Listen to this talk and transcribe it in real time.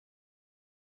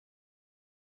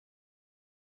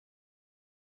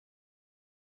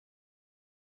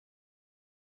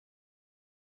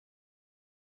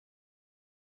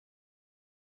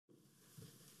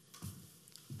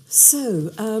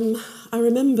I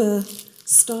remember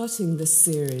starting this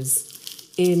series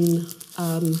in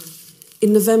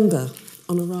November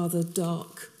on a rather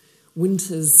dark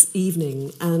winter's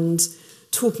evening and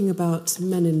talking about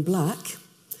men in black.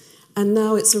 And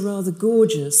now it's a rather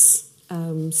gorgeous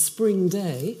spring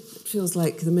day. It feels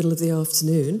like the middle of the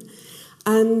afternoon.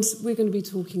 And we're going to be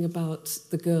talking about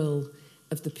the girl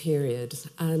of the period.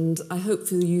 And I hope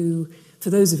for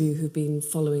those of you who've been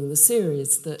following the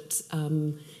series, that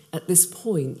at this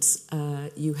point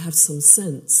you have some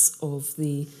sense of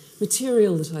the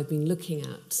material that I've been looking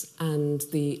at and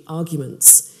the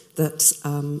arguments that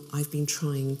I've been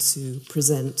trying to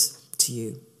present to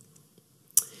you.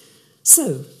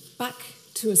 So, back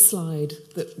to a slide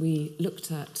that we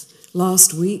looked at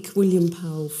last week, William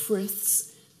Powell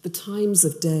Frith's The Times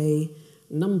of Day,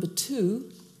 number 2,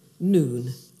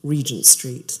 noon, Regent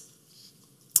Street.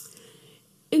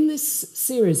 In this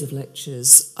series of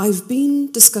lectures, I've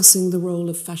been discussing the role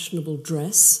of fashionable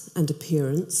dress and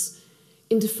appearance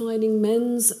in defining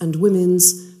men's and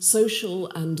women's social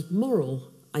and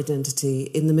moral identity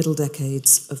in the middle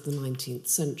decades of the 19th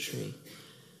century.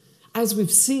 As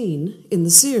we've seen in the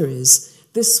series,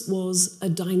 this was a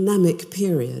dynamic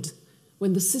period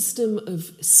when the system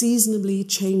of seasonably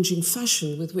changing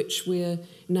fashion with which we're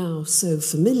now so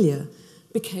familiar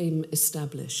became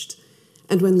established,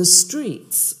 and when the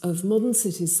streets of modern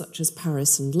cities such as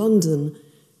Paris and London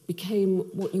became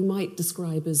what you might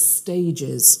describe as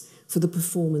stages for the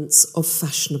performance of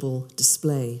fashionable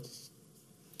display.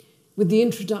 With the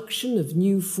introduction of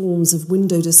new forms of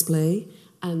window display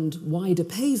and wider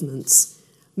pavements,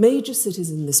 major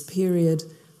cities in this period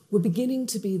were beginning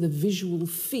to be the visual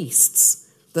feasts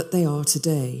that they are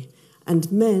today,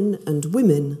 and men and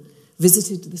women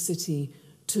visited the city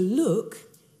to look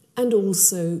and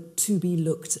also to be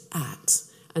looked at.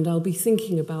 And I'll be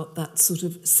thinking about that sort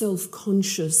of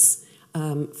self-conscious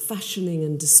fashioning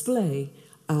and display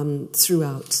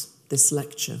throughout this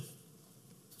lecture.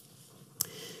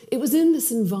 It was in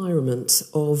this environment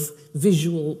of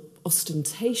visual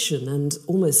ostentation and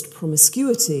almost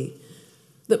promiscuity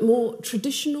that more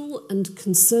traditional and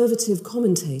conservative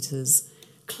commentators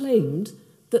claimed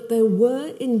that there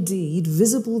were indeed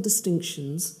visible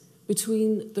distinctions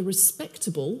between the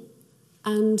respectable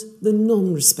and the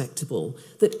non-respectable,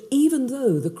 that even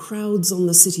though the crowds on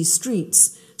the city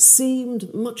streets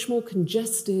seemed much more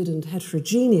congested and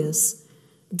heterogeneous,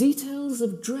 details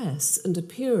of dress and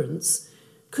appearance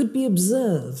could be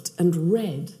observed and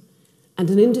read, and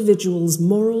an individual's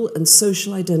moral and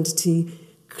social identity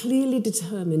clearly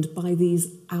determined by these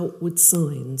outward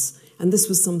signs. And this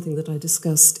was something that I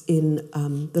discussed in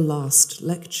the last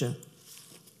lecture.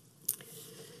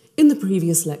 In the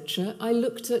previous lecture, I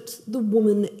looked at the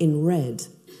woman in red,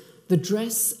 the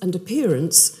dress and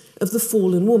appearance of the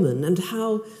fallen woman, and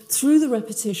how, through the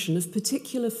repetition of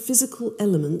particular physical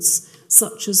elements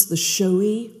such as the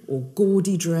showy or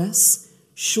gaudy dress,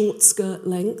 short skirt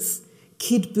length,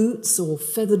 kid boots or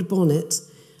feathered bonnet,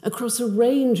 across a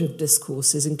range of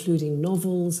discourses including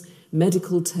novels,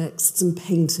 medical texts and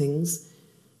paintings,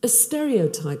 a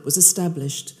stereotype was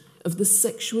established of the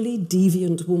sexually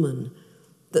deviant woman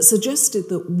that suggested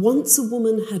that once a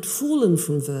woman had fallen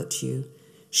from virtue,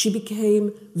 she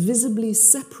became visibly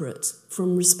separate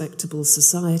from respectable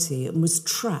society and was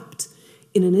trapped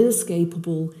in an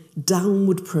inescapable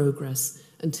downward progress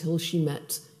until she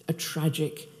met a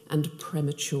tragic and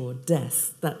premature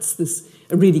death. That's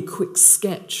a really quick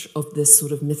sketch of this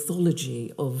sort of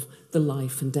mythology of the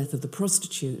life and death of the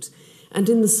prostitute. And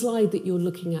in the slide that you're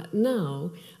looking at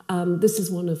now, this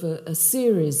is one of a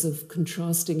series of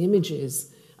contrasting images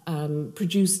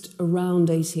produced around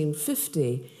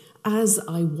 1850, As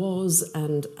I Was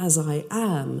and As I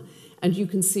Am. And you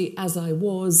can see As I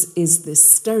Was is this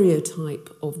stereotype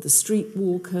of the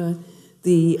streetwalker,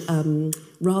 the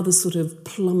rather sort of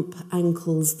plump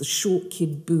ankles, the short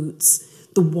kid boots,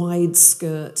 the wide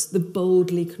skirt, the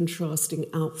boldly contrasting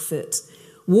outfit,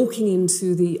 walking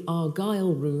into the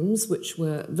Argyle rooms, which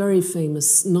were very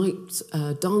famous night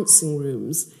dancing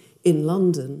rooms in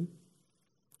London.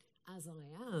 As I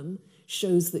Am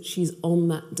shows that she's on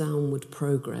that downward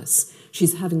progress.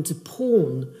 She's having to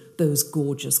pawn those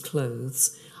gorgeous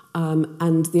clothes,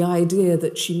 and the idea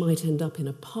that she might end up in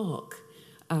a park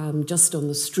just on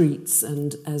the streets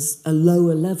and as a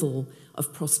lower level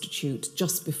of prostitute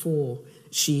just before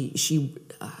she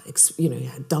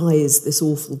dies this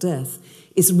awful death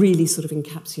is really sort of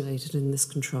encapsulated in this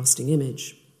contrasting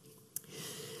image.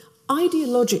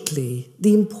 Ideologically,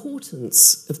 the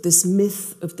importance of this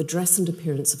myth of the dress and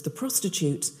appearance of the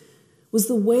prostitute was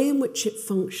the way in which it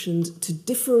functioned to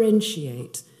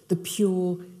differentiate the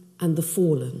pure and the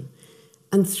fallen,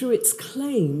 and through its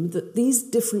claim that these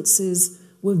differences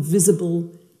were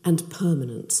visible and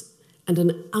permanent, and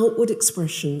an outward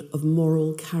expression of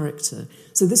moral character.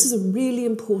 So this is a really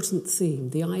important theme,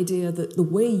 the idea that the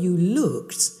way you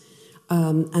looked,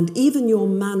 and even your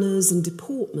manners and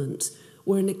deportment,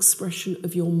 were an expression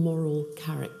of your moral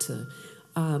character.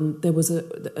 There was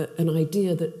an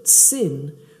idea that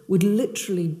sin would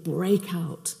literally break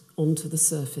out onto the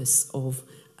surface of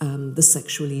the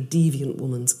sexually deviant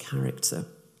woman's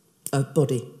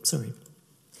body.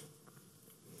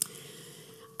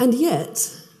 And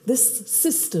yet, this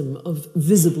system of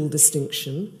visible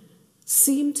distinction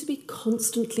seemed to be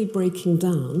constantly breaking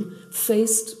down,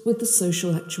 faced with the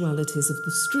social actualities of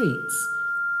the streets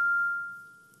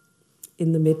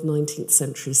in the mid-19th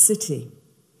century city.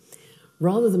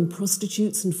 Rather than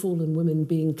prostitutes and fallen women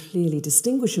being clearly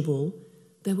distinguishable,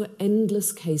 there were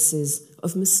endless cases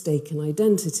of mistaken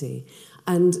identity.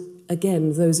 And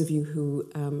again, those of you who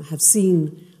have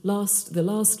seen the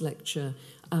last lecture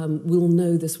will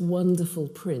know this wonderful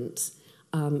print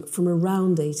from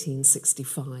around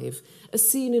 1865, a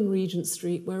scene in Regent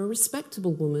Street where a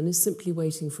respectable woman is simply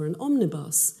waiting for an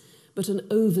omnibus, but an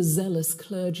overzealous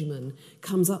clergyman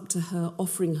comes up to her,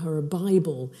 offering her a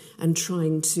Bible and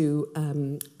trying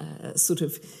to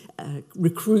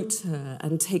recruit her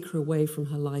and take her away from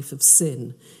her life of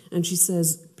sin. And she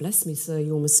says, "Bless me, sir,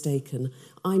 you're mistaken.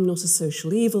 I'm not a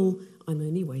social evil. I'm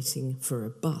only waiting for a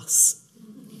bus."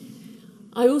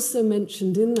 I also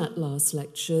mentioned in that last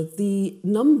lecture the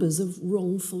numbers of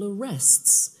wrongful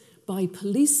arrests by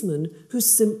policemen who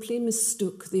simply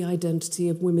mistook the identity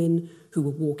of women who were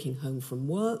walking home from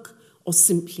work or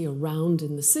simply around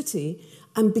in the city,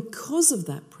 and because of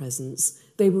that presence,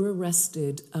 they were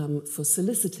arrested for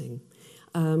soliciting.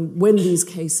 When these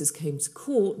cases came to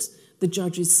court, the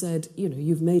judges said,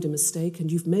 you've made a mistake,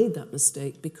 and you've made that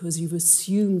mistake because you've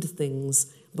assumed things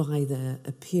by their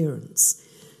appearance.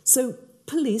 So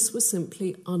police were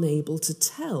simply unable to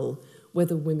tell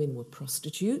whether women were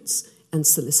prostitutes and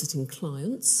soliciting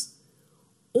clients,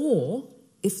 or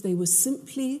if they were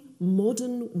simply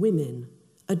modern women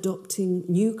adopting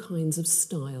new kinds of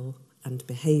style and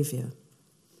behaviour.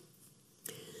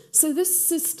 So this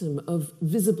system of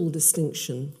visible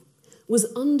distinction was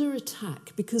under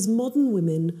attack because modern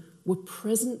women were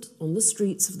present on the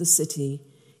streets of the city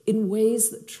in ways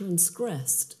that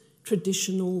transgressed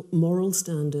traditional moral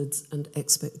standards and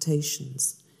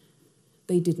expectations.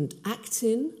 They didn't act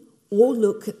in or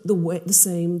look the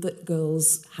same that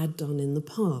girls had done in the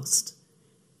past.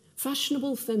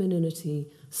 Fashionable femininity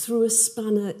threw a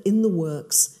spanner in the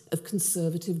works of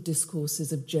conservative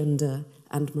discourses of gender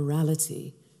and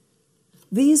morality.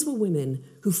 These were women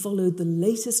who followed the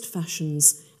latest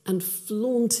fashions and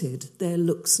flaunted their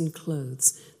looks and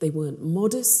clothes. They weren't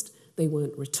modest, they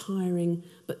weren't retiring,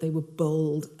 but they were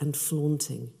bold and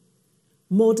flaunting.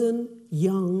 Modern,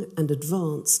 young, and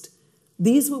advanced,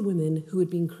 these were women who had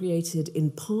been created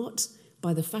in part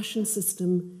by the fashion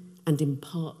system and in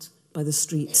part by the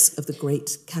streets of the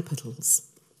great capitals.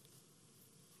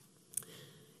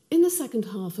 In the second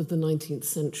half of the 19th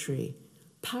century,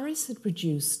 Paris had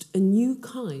produced a new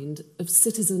kind of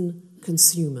citizen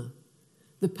consumer,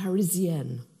 the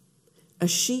Parisienne, a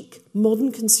chic,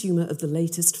 modern consumer of the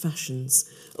latest fashions,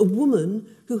 a woman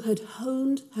who had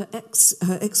honed her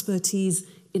expertise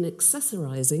in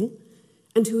accessorizing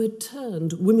and who had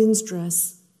turned women's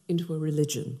dress into a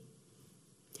religion.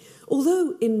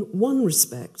 Although in one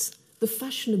respect, the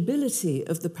fashionability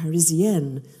of the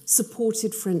Parisienne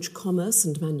supported French commerce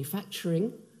and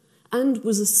manufacturing and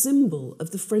was a symbol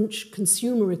of the French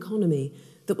consumer economy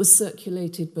that was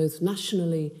circulated both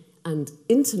nationally and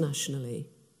internationally,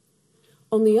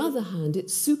 on the other hand,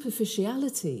 its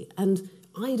superficiality and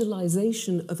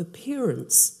idolization of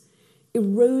appearance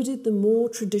eroded the more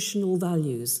traditional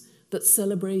values that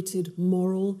celebrated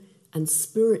moral and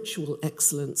spiritual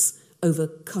excellence over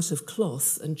cut of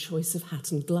cloth and choice of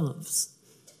hat and gloves.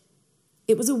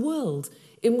 It was a world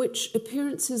in which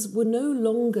appearances were no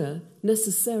longer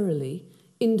necessarily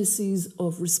indices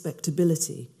of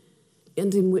respectability,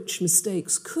 and in which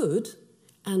mistakes could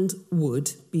and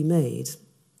would be made.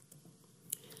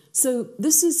 So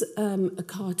this is a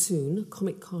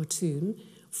comic cartoon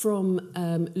from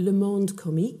Le Monde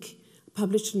Comique,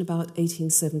 published in about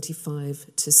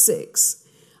 1875 to 6.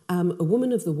 A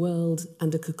woman of the world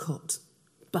and a cocotte.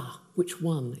 Bah, which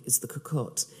one is the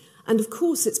cocotte? And of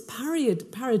course, it's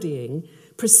parodying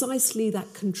precisely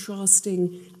that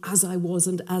contrasting as I was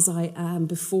and as I am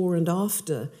before and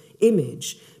after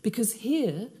image, because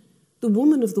here, the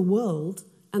woman of the world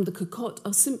and the cocotte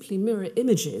are simply mirror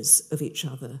images of each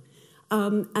other.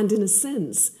 And in a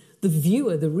sense, The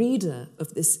viewer, the reader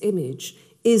of this image,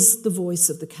 is the voice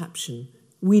of the caption.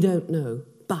 We don't know.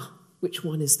 Bah, which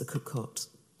one is the cocotte?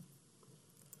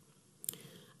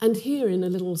 And here in a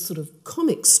little sort of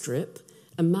comic strip,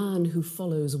 a man who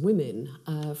follows women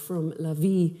from La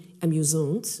Vie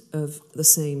Amusante of the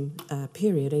same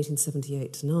period,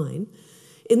 1878 to 9.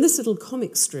 In this little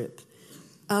comic strip,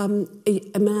 a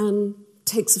man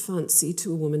takes a fancy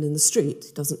to a woman in the street.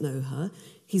 He doesn't know her.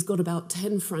 He's got about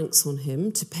 10 francs on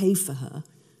him to pay for her.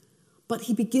 But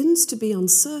he begins to be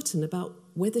uncertain about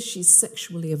whether she's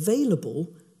sexually available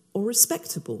or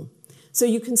respectable. So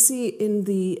you can see in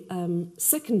the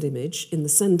second image in the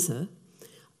centre,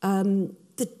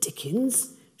 the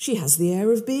Dickens, she has the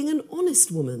air of being an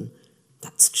honest woman.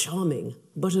 That's charming,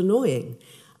 but annoying.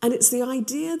 And it's the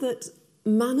idea that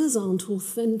manners aren't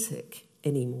authentic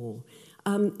anymore.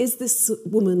 Is this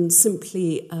woman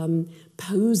simply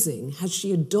posing? Has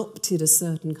she adopted a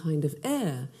certain kind of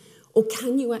air? Or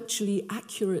can you actually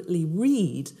accurately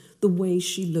read the way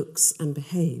she looks and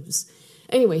behaves?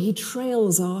 Anyway, he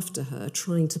trails after her,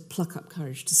 trying to pluck up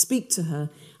courage to speak to her,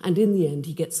 and in the end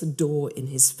he gets a door in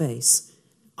his face.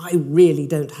 I really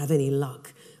don't have any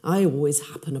luck. I always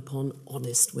happen upon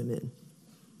honest women.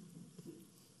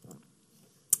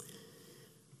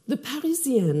 The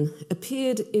Parisienne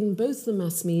appeared in both the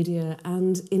mass media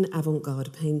and in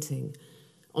avant-garde painting,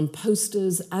 on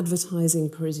posters advertising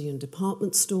Parisian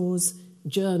department stores,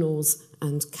 journals,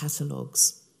 and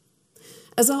catalogues.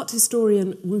 As art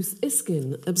historian Ruth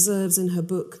Iskin observes in her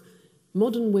book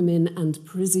Modern Women and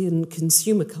Parisian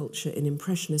Consumer Culture in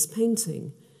Impressionist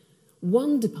Painting,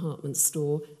 one department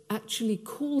store actually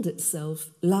called itself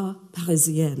La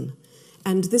Parisienne.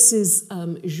 And this is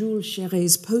Jules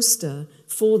Chéret's poster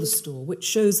for the store, which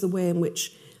shows the way in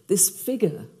which this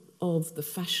figure of the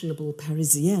fashionable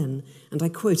Parisienne, and I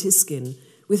quote Iskin,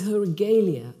 with her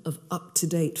regalia of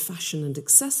up-to-date fashion and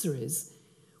accessories,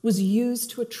 was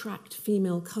used to attract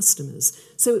female customers.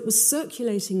 So it was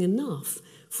circulating enough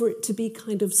for it to be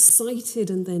kind of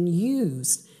cited and then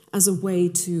used as a way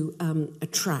to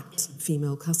attract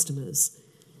female customers.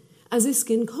 As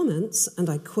Iskin comments, and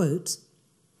I quote,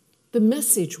 the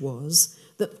message was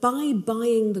that by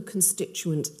buying the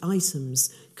constituent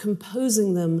items,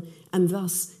 composing them, and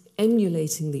thus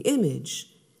emulating the image,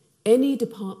 any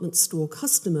department store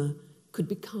customer could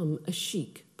become a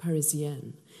chic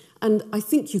Parisienne. And I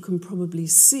think you can probably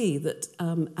see that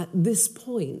at this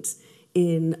point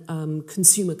in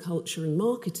consumer culture and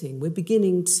marketing, we're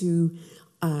beginning to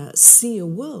see a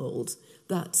world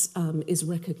that is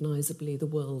recognisably the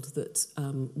world that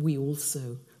we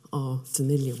also are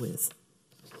familiar with.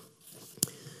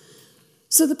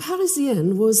 So the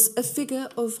Parisienne was a figure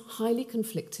of highly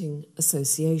conflicting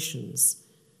associations.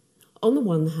 On the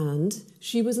one hand,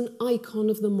 she was an icon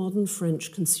of the modern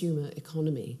French consumer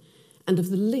economy and of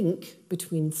the link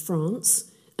between France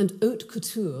and haute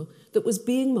couture that was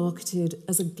being marketed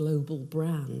as a global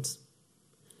brand.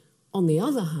 On the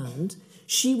other hand,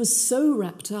 she was so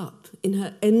wrapped up in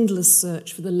her endless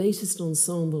search for the latest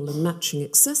ensemble and matching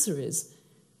accessories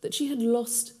that she had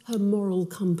lost her moral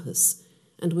compass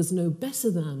and was no better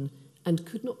than, and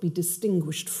could not be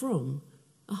distinguished from,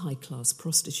 a high-class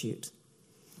prostitute.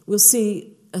 We'll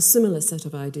see a similar set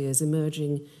of ideas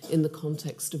emerging in the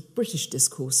context of British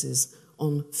discourses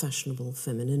on fashionable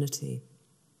femininity.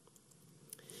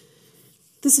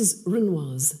 This is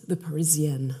Renoir's The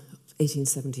Parisienne,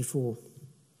 1874.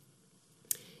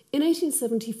 In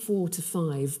 1874 to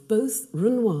 5, both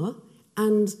Renoir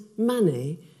and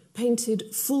Manet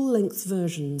painted full-length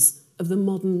versions of the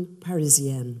modern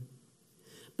Parisienne.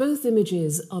 Both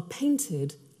images are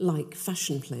painted like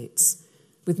fashion plates.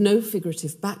 With no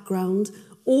figurative background,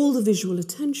 all the visual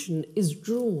attention is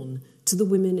drawn to the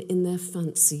women in their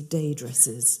fancy day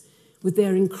dresses, with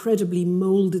their incredibly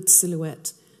moulded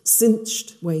silhouette,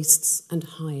 cinched waists, and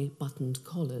high-buttoned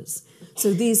collars.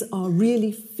 So these are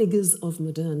really figures of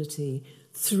modernity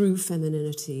through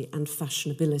femininity and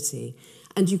fashionability.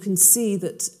 And you can see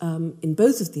that in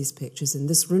both of these pictures, in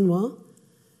this Renoir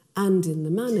and in the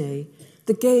Manet,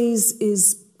 the gaze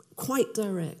is quite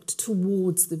direct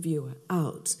towards the viewer,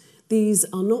 out. These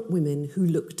are not women who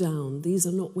look down. These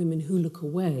are not women who look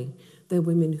away. They're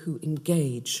women who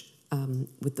engage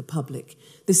with the public.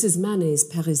 This is Manet's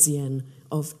Parisienne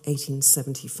of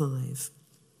 1875.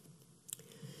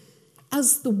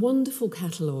 As the wonderful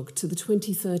catalogue to the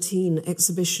 2013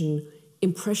 exhibition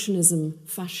Impressionism,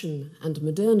 Fashion and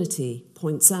Modernity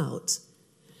points out,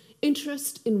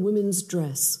 interest in women's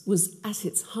dress was at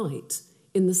its height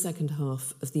in the second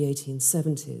half of the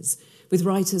 1870s, with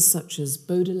writers such as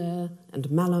Baudelaire and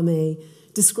Mallarmé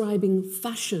describing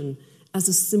fashion as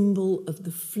a symbol of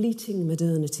the fleeting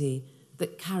modernity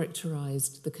that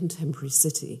characterized the contemporary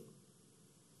city.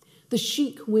 The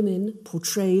chic women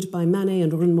portrayed by Manet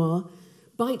and Renoir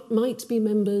might be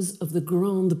members of the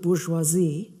grande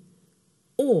bourgeoisie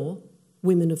or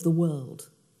women of the world.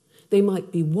 They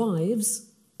might be wives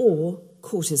or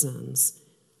courtesans.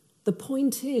 The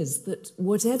point is that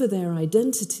whatever their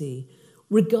identity,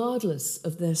 regardless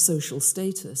of their social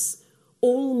status,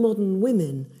 all modern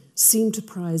women seem to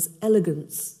prize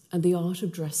elegance and the art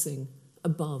of dressing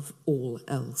above all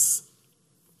else.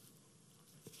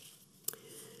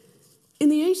 In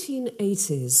the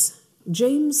 1880s,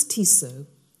 James Tissot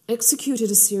executed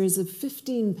a series of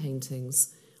 15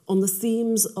 paintings on the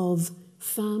themes of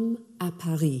femmes à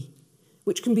Paris,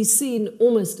 which can be seen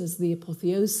almost as the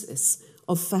apotheosis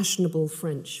of fashionable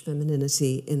French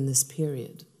femininity in this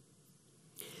period.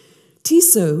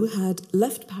 Tissot had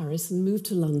left Paris and moved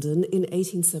to London in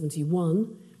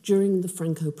 1871 during the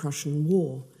Franco-Prussian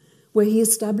War, where he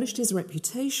established his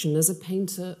reputation as a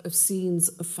painter of scenes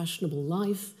of fashionable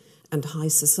life and high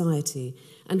society,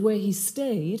 and where he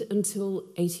stayed until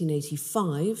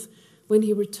 1885, when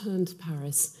he returned to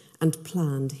Paris and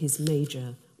planned his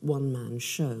major one-man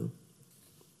show.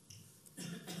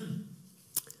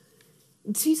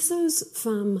 Tissot's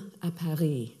Femmes à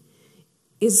Paris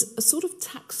is a sort of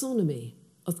taxonomy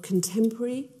of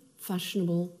contemporary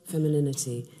fashionable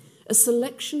femininity, a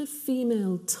selection of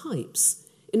female types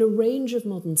in a range of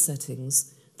modern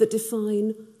settings that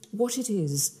define what it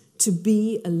is to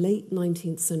be a late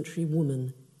 19th century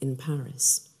woman in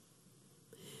Paris.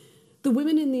 The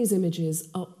women in these images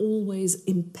are always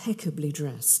impeccably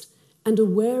dressed and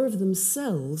aware of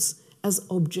themselves as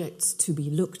objects to be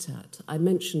looked at. I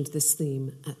mentioned this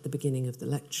theme at the beginning of the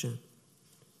lecture.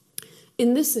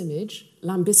 In this image,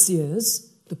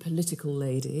 l'ambitieuse, the political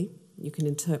lady, you can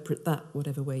interpret that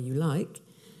whatever way you like,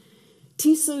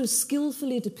 Tissot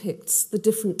skillfully depicts the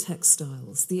different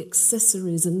textiles, the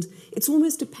accessories, and it's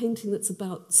almost a painting that's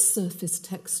about surface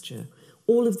texture,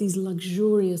 all of these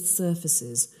luxurious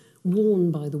surfaces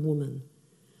worn by the woman.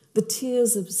 The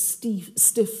tiers of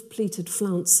stiff pleated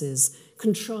flounces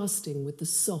contrasting with the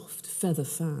soft feather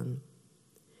fan.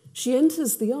 She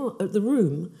enters the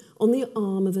room on the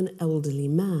arm of an elderly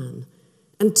man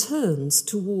and turns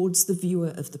towards the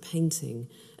viewer of the painting,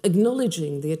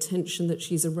 acknowledging the attention that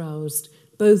she's aroused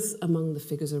both among the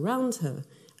figures around her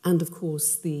and, of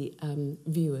course, the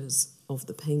viewers of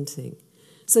the painting.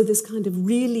 So this kind of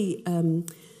really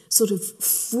sort of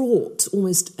fraught,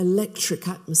 almost electric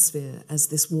atmosphere as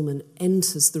this woman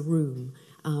enters the room,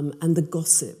 and the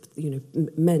gossip,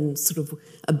 men sort of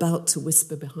about to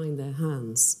whisper behind their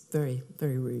hands. Very,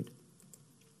 very rude.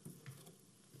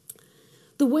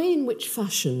 The way in which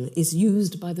fashion is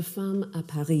used by the Femmes à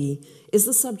Paris is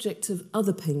the subject of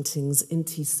other paintings in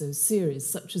Tissot's series,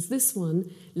 such as this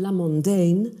one, La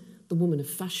Mondaine, the woman of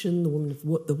fashion, the woman of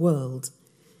the world.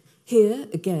 Here,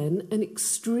 again, an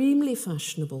extremely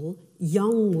fashionable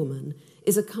young woman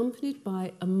is accompanied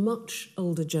by a much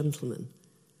older gentleman.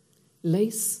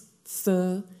 Lace,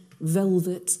 fur,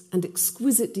 velvet, and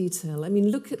exquisite detail. I mean,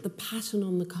 look at the pattern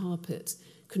on the carpet,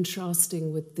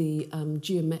 contrasting with the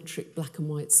geometric black and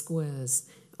white squares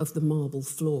of the marble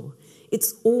floor.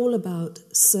 It's all about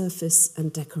surface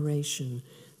and decoration.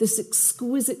 This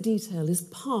exquisite detail is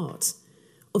part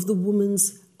of the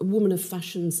woman of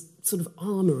fashion's sort of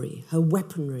armoury, her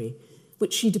weaponry,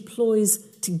 which she deploys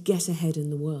to get ahead in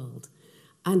the world.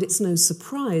 And it's no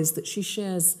surprise that she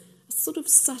shares a sort of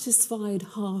satisfied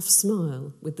half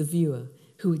smile with the viewer,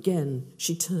 who again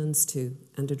she turns to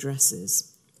and addresses.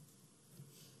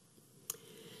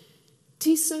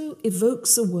 Tissot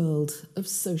evokes a world of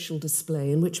social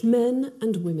display in which men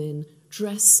and women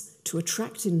dress to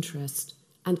attract interest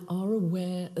and are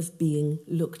aware of being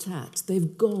looked at.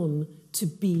 They've gone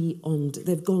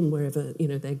wherever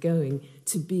they're going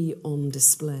to be on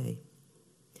display.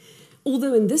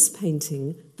 Although in this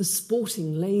painting, the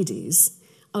sporting ladies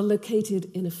are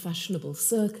located in a fashionable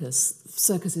circus.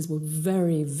 Circuses were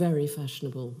very, very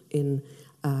fashionable in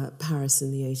Paris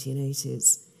in the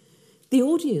 1880s. The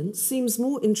audience seems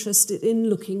more interested in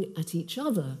looking at each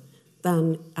other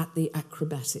than at the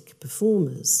acrobatic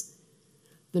performers.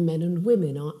 The men and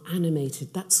women are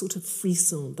animated, that sort of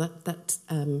frisson, that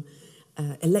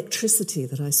electricity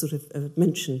that I sort of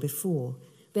mentioned before.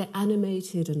 They're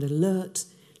animated and alert,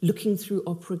 looking through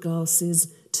opera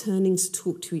glasses, turning to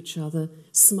talk to each other,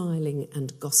 smiling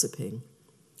and gossiping.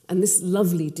 And this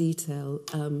lovely detail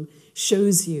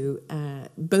shows you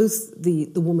both the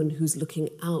woman who's looking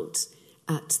out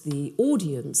at the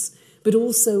audience, but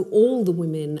also all the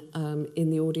women in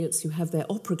the audience who have their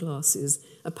opera glasses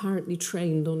apparently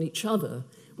trained on each other,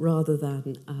 rather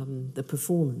than the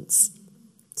performance.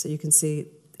 So you can see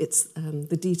it's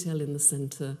the detail in the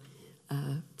centre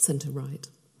right.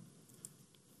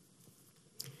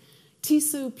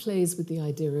 Tissot plays with the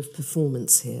idea of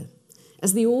performance here,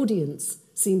 as the audience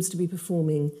seems to be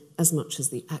performing as much as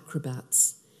the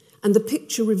acrobats, and the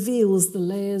picture reveals the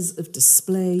layers of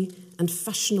display and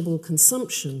fashionable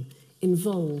consumption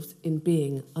involved in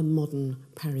being a modern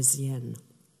Parisienne.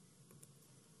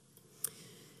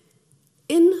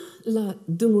 In La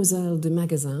Demoiselle de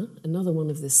Magasin, another one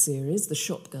of this series, The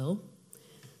Shop Girl,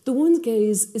 the woman's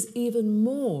gaze is even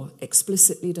more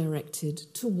explicitly directed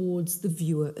towards the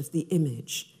viewer of the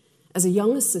image, as a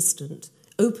young assistant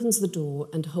opens the door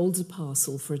and holds a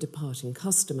parcel for a departing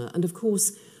customer. And of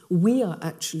course, we are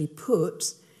actually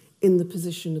put in the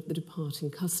position of the departing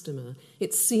customer.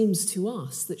 It seems to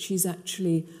us that she's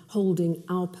actually holding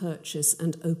our purchase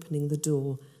and opening the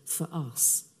door for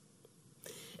us.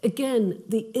 Again,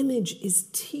 the image is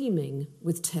teeming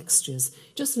with textures.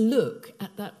 Just look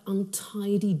at that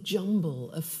untidy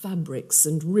jumble of fabrics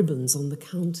and ribbons on the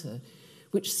counter,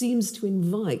 which seems to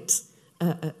invite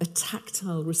a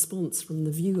tactile response from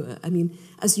the viewer. I mean,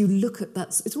 as you look at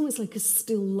that, it's almost like a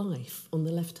still life on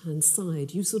the left-hand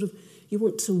side. You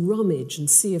want to rummage and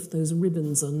see if those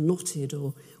ribbons are knotted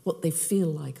or what they feel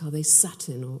like. Are they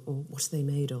satin or what are they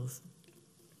made of?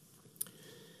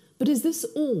 But is this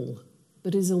all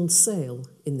that is on sale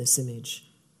in this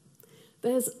image?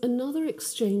 There's another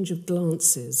exchange of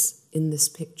glances in this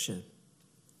picture.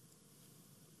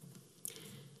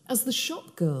 As the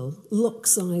shop girl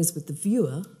locks eyes with the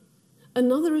viewer,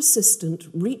 another assistant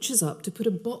reaches up to put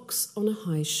a box on a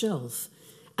high shelf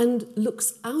and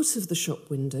looks out of the shop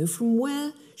window from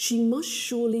where she must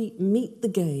surely meet the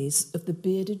gaze of the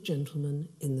bearded gentleman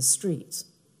in the street.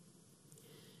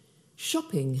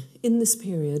 Shopping in this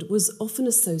period was often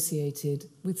associated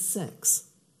with sex.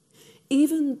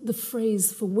 Even the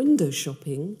phrase for window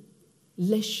shopping,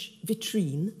 lèche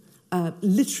vitrine,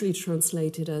 literally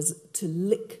translated as to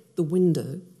lick the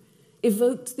window,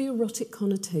 evoked the erotic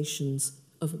connotations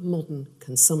of modern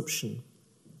consumption.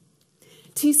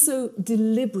 Tissot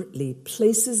deliberately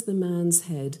places the man's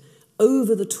head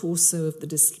over the torso of the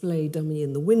display dummy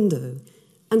in the window,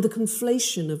 and the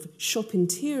conflation of shop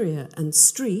interior and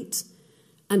street,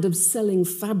 and of selling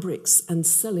fabrics and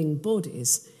selling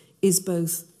bodies, is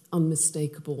both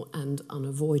unmistakable and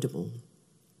unavoidable.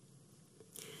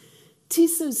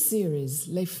 Tissot's series,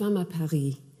 Les Femmes à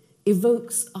Paris,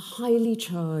 evokes a highly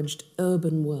charged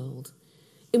urban world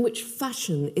in which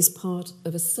fashion is part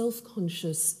of a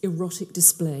self-conscious erotic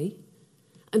display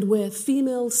and where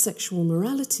female sexual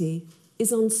morality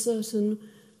is uncertain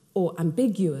or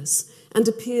ambiguous and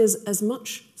appears as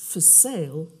much for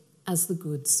sale as the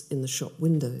goods in the shop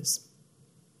windows.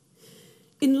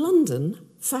 In London,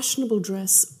 fashionable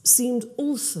dress seemed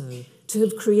also to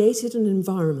have created an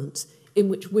environment in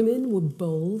which women were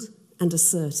bold and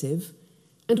assertive,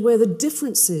 and where the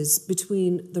differences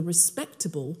between the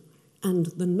respectable and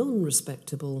the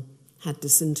non-respectable had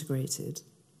disintegrated.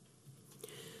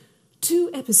 Two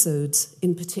episodes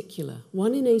in particular,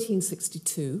 one in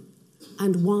 1862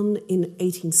 and one in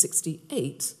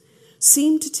 1868,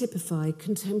 seem to typify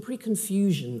contemporary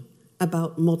confusion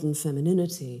about modern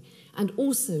femininity and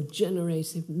also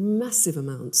generated massive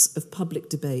amounts of public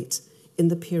debate in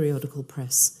the periodical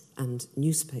press and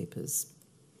newspapers.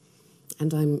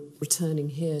 And I'm returning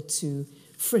here to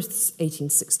Frith's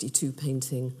 1862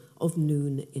 painting of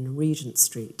Noon in Regent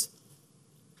Street.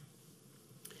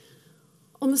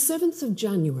 On the 7th of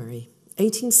January,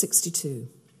 1862,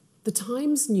 the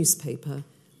Times newspaper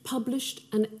published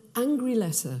an angry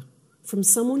letter from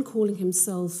someone calling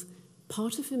himself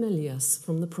paterfamilias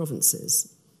from the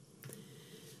provinces.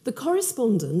 The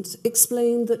correspondent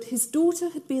explained that his daughter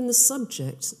had been the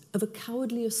subject of a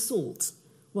cowardly assault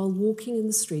while walking in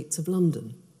the streets of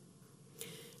London.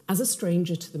 As a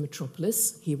stranger to the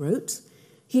metropolis, he wrote,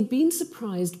 he'd been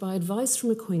surprised by advice from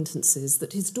acquaintances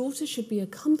that his daughter should be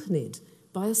accompanied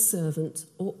by a servant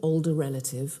or older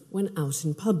relative when out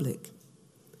in public.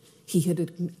 He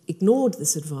had ignored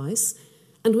this advice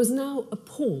and was now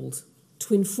appalled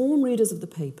to inform readers of the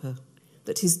paper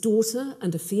that his daughter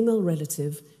and a female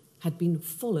relative had been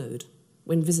followed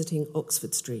when visiting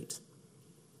Oxford Street.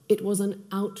 It was an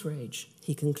outrage,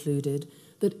 he concluded,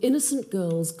 that innocent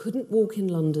girls couldn't walk in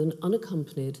London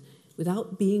unaccompanied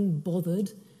without being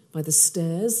bothered by the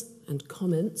stares and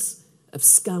comments of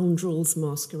scoundrels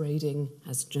masquerading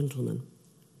as gentlemen.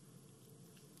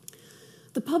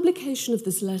 The publication of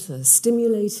this letter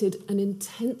stimulated an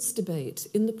intense debate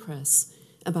in the press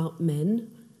about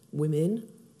men, women,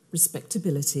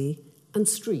 respectability, and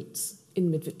streets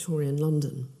in mid-Victorian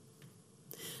London.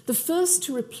 The first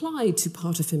to reply to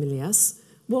paterfamilias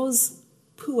was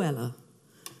Puella,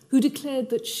 who declared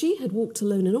that she had walked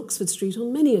alone in Oxford Street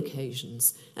on many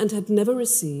occasions and had never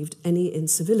received any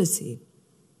incivility.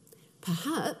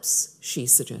 Perhaps, she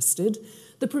suggested,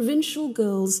 the provincial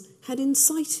girls had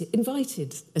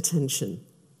invited attention.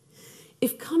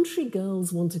 If country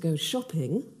girls want to go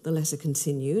shopping, the letter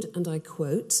continued, and I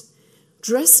quote,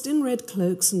 dressed in red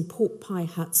cloaks and pork pie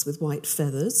hats with white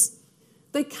feathers,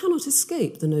 they cannot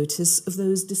escape the notice of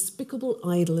those despicable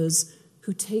idlers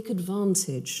who take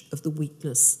advantage of the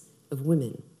weakness of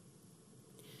women.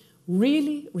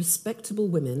 Really respectable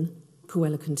women,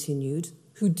 Puella continued,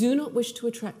 who do not wish to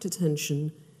attract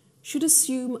attention, should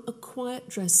assume a quiet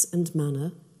dress and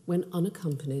manner when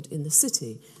unaccompanied in the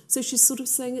city. So she's sort of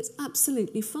saying it's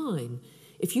absolutely fine.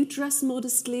 If you dress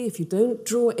modestly, if you don't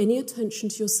draw any attention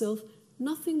to yourself,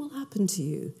 nothing will happen to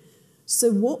you.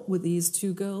 So what were these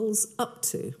two girls up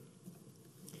to?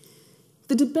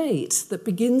 The debate that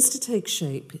begins to take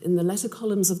shape in the letter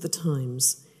columns of the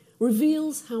Times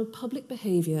reveals how public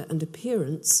behaviour and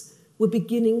appearance were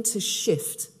beginning to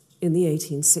shift in the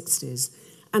 1860s,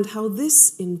 and how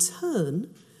this, in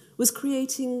turn, was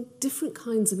creating different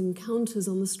kinds of encounters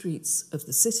on the streets of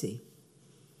the city.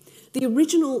 The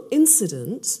original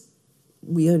incident,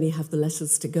 we only have the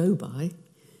letters to go by,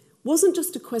 wasn't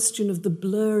just a question of the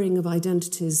blurring of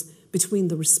identities between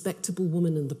the respectable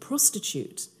woman and the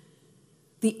prostitute.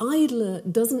 The idler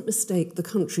doesn't mistake the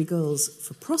country girls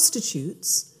for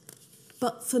prostitutes,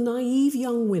 but for naive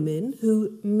young women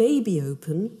who may be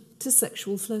open to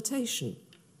sexual flirtation.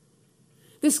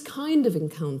 This kind of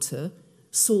encounter,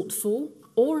 sought for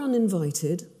or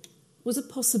uninvited, was a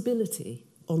possibility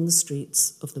on the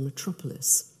streets of the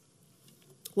metropolis.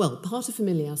 Well,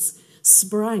 paterfamilias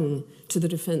sprang to the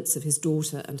defence of his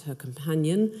daughter and her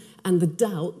companion, and the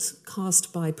doubt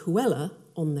cast by Puella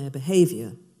on their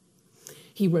behaviour.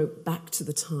 He wrote back to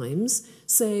the Times,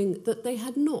 saying that they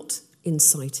had not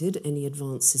incited any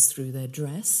advances through their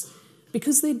dress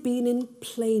because they'd been in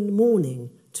plain mourning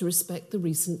to respect the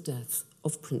recent death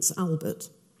of Prince Albert.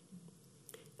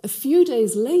 A few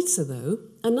days later, though,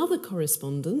 another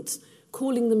correspondent,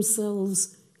 calling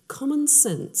themselves Common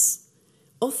Sense,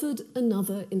 offered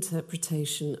another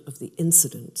interpretation of the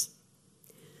incident.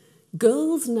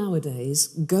 Girls nowadays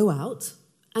go out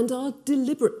and are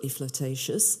deliberately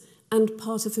flirtatious, and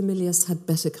paterfamilias had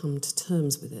better come to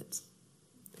terms with it.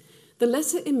 The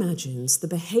letter imagines the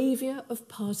behaviour of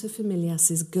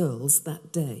paterfamilias' girls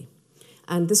that day,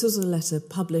 and this was a letter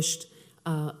published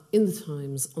in the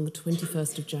Times on the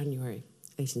 21st of January,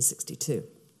 1862.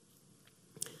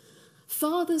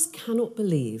 Fathers cannot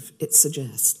believe, it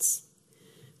suggests,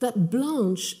 that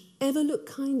Blanche ever looked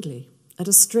kindly at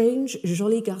a strange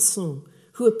joli garçon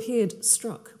who appeared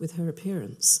struck with her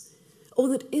appearance, or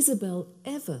that Isabel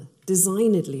ever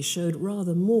designedly showed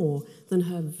rather more than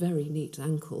her very neat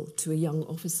ankle to a young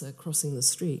officer crossing the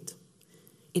street.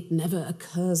 It never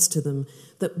occurs to them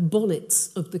that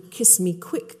bonnets of the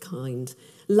kiss-me-quick kind,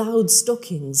 loud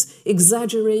stockings,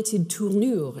 exaggerated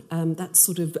tournure, that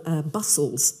sort of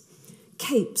bustles,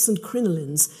 capes and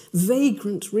crinolines,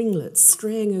 vagrant ringlets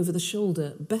straying over the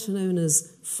shoulder, better known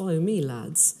as follow-me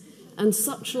lads, and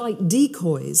such like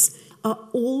decoys are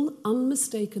all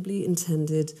unmistakably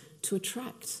intended to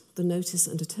attract the notice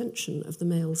and attention of the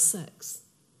male sex.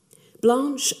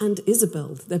 Blanche and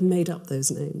Isabel, they've made up those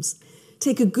names,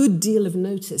 take a good deal of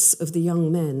notice of the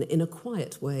young men in a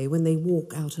quiet way when they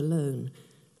walk out alone,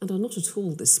 and are not at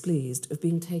all displeased of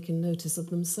being taken notice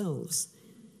of themselves.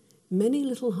 Many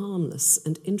little harmless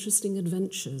and interesting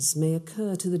adventures may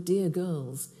occur to the dear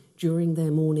girls during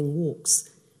their morning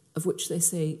walks, of which they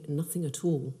say nothing at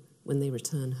all when they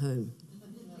return home.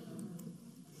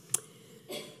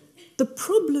 The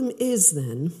problem is,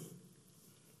 then,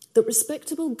 that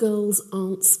respectable girls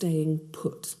aren't staying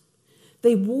put.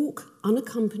 They walk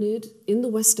unaccompanied in the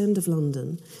West End of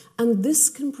London, and this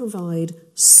can provide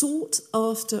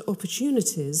sought-after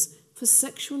opportunities for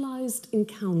sexualised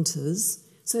encounters,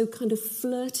 so kind of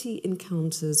flirty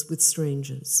encounters with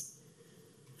strangers.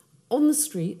 On the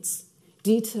streets,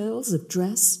 details of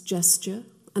dress, gesture,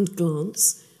 and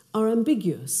glance are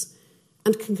ambiguous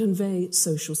and can convey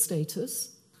social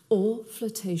status or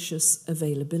flirtatious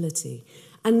availability.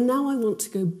 And now I want to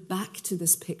go back to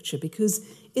this picture because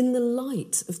in the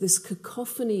light of this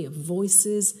cacophony of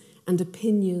voices and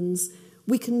opinions,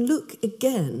 we can look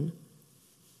again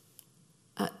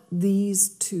at these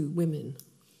two women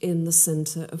in the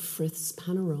centre of Frith's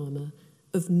panorama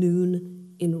of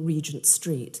noon in Regent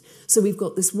Street. So we've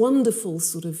got this wonderful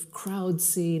sort of crowd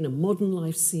scene, a modern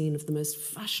life scene of the most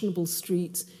fashionable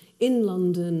street in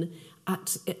London,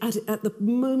 at the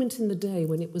moment in the day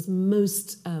when it was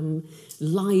most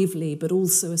lively but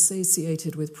also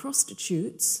associated with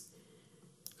prostitutes,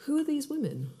 who are these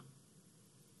women?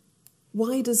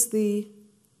 Why does the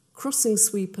crossing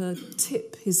sweeper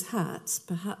tip his hat,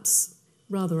 perhaps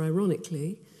rather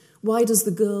ironically? Why does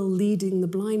the girl leading the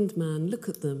blind man look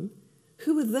at them?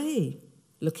 Who are they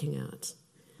looking at?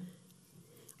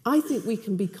 I think we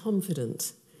can be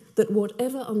confident that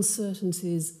whatever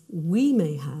uncertainties we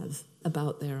may have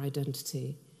about their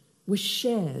identity was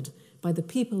shared by the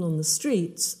people on the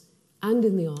streets and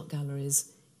in the art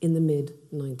galleries in the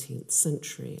mid-19th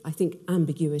century. I think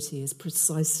ambiguity is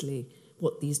precisely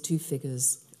what these two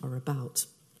figures are about.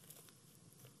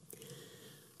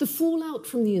 The fallout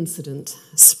from the incident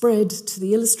spread to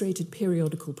the illustrated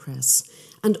periodical press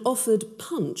and offered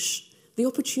Punch the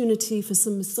opportunity for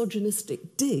some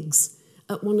misogynistic digs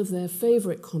at one of their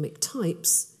favourite comic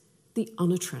types, the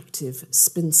unattractive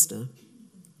spinster.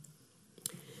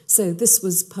 So this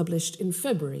was published in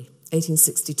February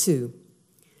 1862.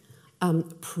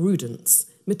 Prudence,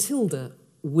 Matilda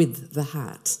with the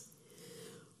hat.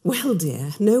 Well,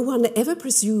 dear, no one ever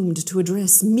presumed to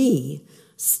address me.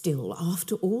 Still,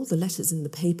 after all the letters in the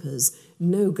papers,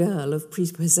 no girl of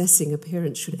prepossessing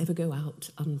appearance should ever go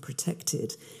out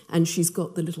unprotected. And she's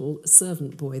got the little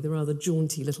servant boy, the rather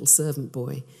jaunty little servant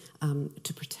boy,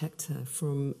 to protect her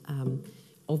from,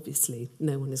 obviously,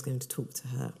 no one is going to talk to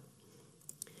her.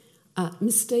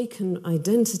 Mistaken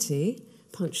Identity,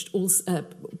 published also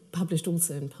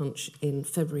in Punch in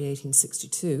February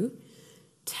 1862.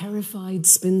 Terrified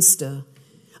spinster.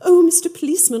 Oh, Mr.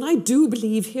 Policeman, I do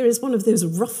believe here is one of those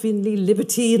ruffianly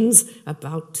libertines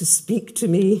about to speak to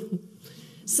me.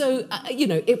 So,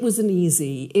 it was an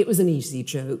easy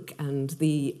joke, and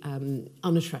the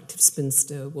unattractive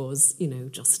spinster was,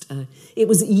 it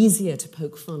was easier to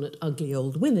poke fun at ugly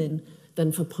old women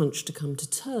than for Punch to come to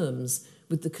terms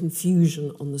with the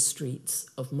confusion on the streets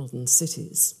of modern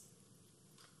cities.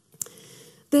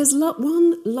 There's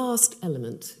one last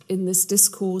element in this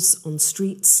discourse on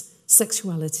streets,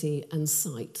 sexuality and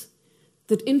sight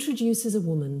that introduces a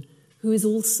woman who is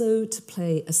also to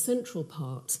play a central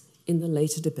part in the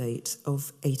later debate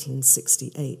of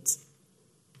 1868.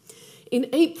 In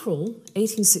April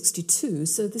 1862,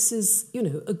 so this is,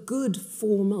 a good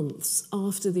 4 months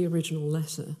after the original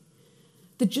letter,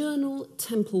 the journal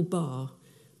Temple Bar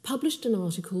published an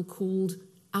article called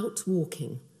Out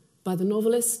Walking by the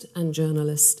novelist and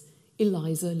journalist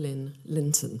Eliza Lynn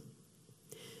Linton.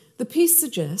 The piece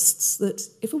suggests that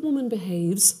if a woman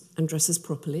behaves and dresses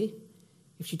properly,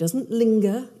 if she doesn't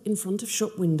linger in front of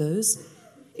shop windows,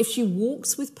 if she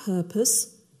walks with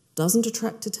purpose, doesn't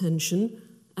attract attention,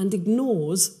 and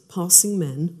ignores passing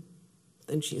men,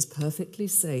 then she is perfectly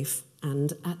safe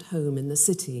and at home in the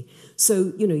city.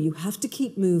 So, you have to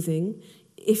keep moving.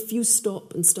 If you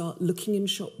stop and start looking in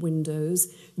shop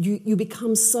windows, you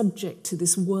become subject to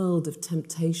this world of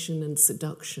temptation and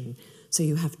seduction. So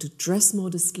you have to dress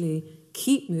modestly,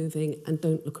 keep moving, and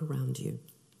don't look around you.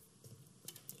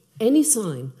 Any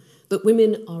sign that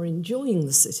women are enjoying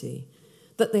the city,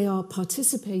 that they are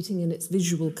participating in its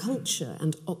visual culture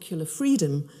and ocular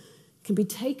freedom, can be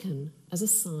taken as a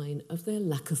sign of their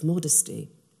lack of modesty.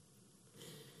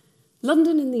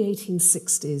 London in the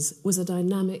 1860s was a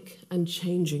dynamic and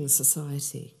changing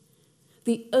society.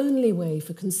 The only way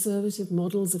for conservative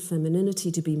models of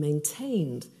femininity to be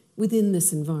maintained within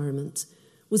this environment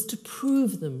was to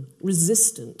prove them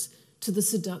resistant to the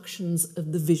seductions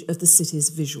of the city's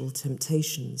visual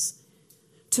temptations,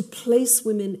 to place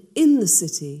women in the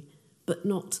city but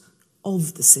not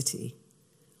of the city,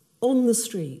 on the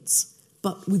streets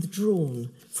but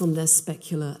withdrawn from their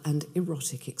specular and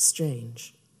erotic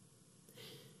exchange.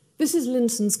 This is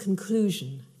Linton's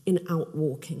conclusion in Out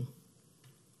Walking.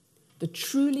 The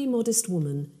truly modest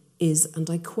woman is, and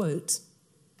I quote,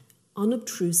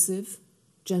 unobtrusive,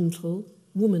 gentle,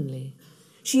 womanly.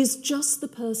 She is just the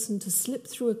person to slip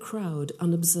through a crowd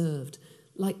unobserved,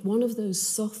 like one of those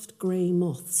soft grey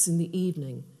moths in the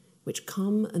evening, which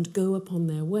come and go upon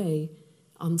their way,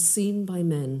 unseen by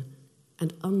men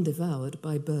and undevoured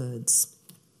by birds.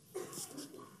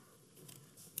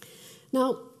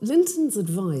 Now, Linton's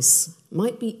advice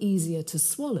might be easier to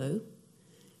swallow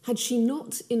had she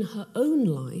not, in her own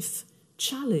life,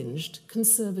 challenged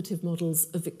conservative models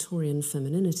of Victorian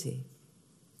femininity.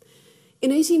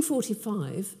 In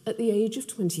 1845, at the age of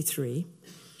 23,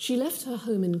 she left her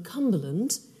home in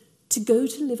Cumberland to go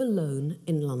to live alone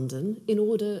in London in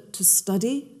order to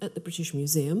study at the British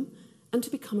Museum and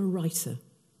to become a writer.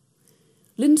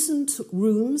 Linton took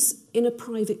rooms in a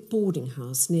private boarding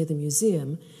house near the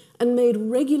museum and made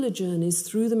regular journeys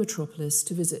through the metropolis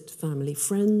to visit family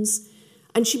friends,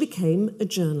 and she became a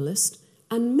journalist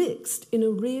and mixed in a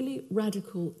really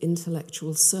radical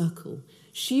intellectual circle.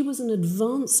 She was an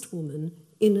advanced woman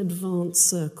in advanced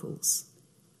circles.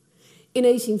 In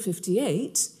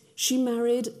 1858, she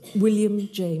married William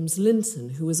James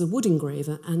Linton, who was a wood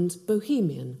engraver and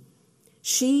bohemian.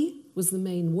 She was the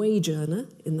main wage earner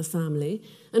in the family,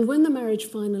 and when the marriage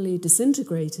finally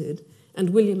disintegrated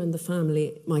and William and the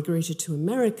family migrated to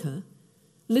America,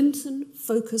 Linton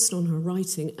focused on her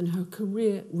writing and her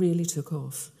career really took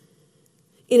off.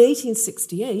 In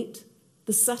 1868,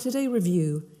 the Saturday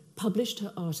Review published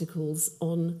her articles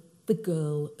on the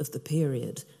girl of the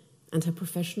period, and her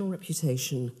professional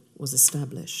reputation was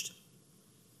established.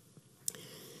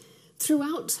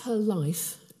 Throughout her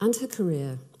life and her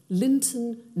career,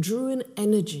 Linton drew an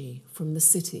energy from the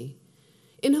city.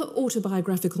 In her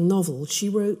autobiographical novel, she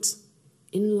wrote,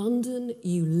 "In London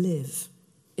you live,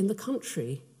 in the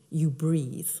country you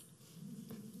breathe."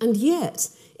 And yet,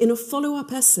 in a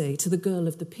follow-up essay to the girl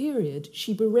of the period,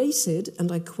 she berated,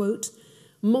 and I quote,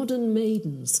 "modern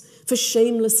maidens for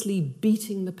shamelessly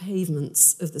beating the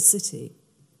pavements of the city."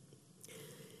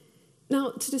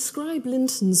 Now, to describe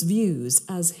Linton's views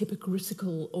as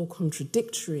hypocritical or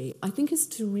contradictory, I think is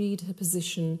to read her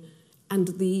position and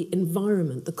the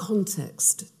environment, the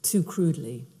context, too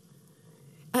crudely.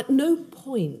 At no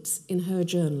point in her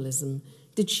journalism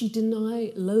did she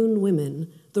deny lone women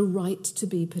the right to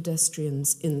be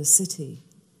pedestrians in the city,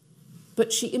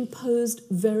 but she imposed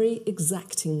very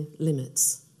exacting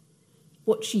limits.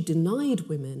 What she denied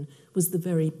women was the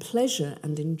very pleasure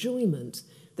and enjoyment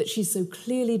that she so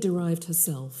clearly derived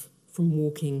herself from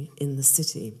walking in the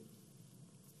city.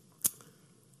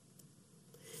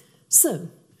 So,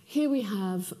 here we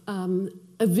have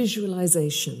a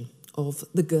visualization of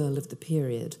the girl of the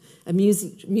period, a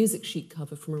music sheet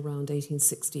cover from around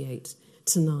 1868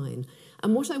 to 9.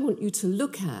 And what I want you to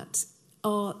look at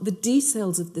are the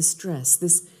details of this dress,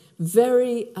 this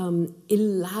very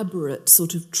elaborate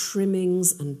sort of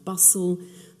trimmings and bustle,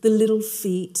 the little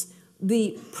feet,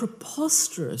 the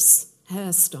preposterous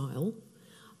hairstyle,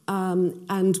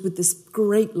 and with this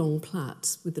great long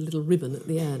plait with the little ribbon at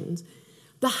the end.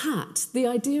 The hat, the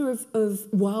idea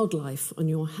of wildlife on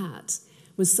your hat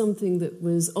was something that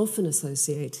was often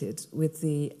associated with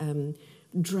the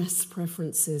dress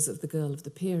preferences of the girl of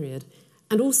the period,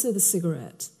 and also the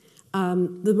cigarette.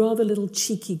 The rather little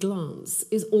cheeky glance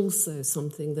is also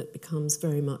something that becomes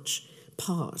very much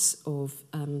part of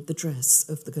the dress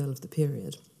of the girl of the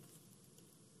period.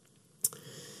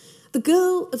 The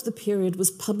Girl of the Period was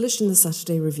published in the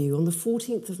Saturday Review on the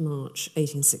 14th of March,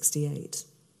 1868.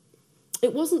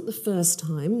 It wasn't the first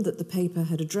time that the paper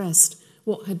had addressed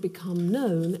what had become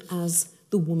known as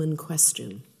the woman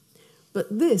question,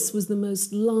 but this was the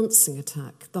most lancing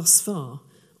attack thus far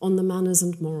on the manners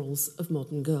and morals of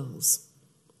modern girls.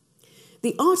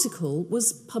 The article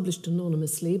was published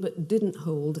anonymously but didn't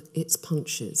hold its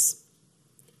punches.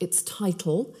 Its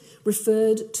title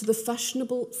referred to the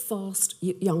fashionable, fast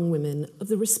young women of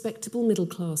the respectable middle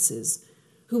classes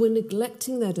who were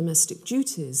neglecting their domestic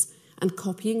duties and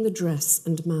copying the dress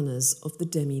and manners of the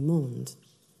demi-monde.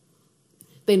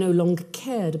 They no longer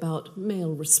cared about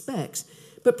male respect,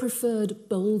 but preferred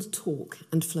bold talk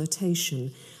and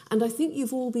flirtation. And I think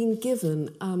you've all been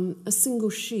given a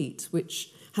single sheet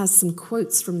which has some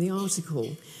quotes from the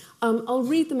article. I'll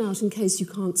read them out in case you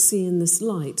can't see in this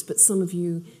light, but some of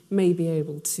you may be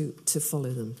able to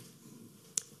follow them.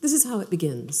 This is how it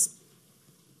begins.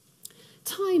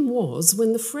 Time was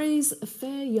when the phrase "a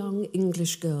fair young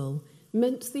English girl"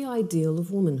 meant the ideal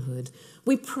of womanhood.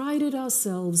 We prided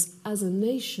ourselves as a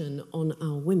nation on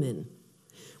our women.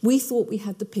 We thought we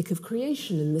had the pick of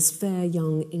creation in this fair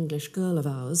young English girl of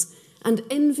ours and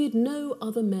envied no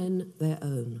other men their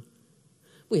own.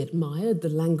 We admired the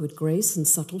languid grace and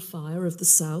subtle fire of the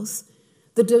South.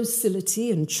 The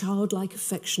docility and childlike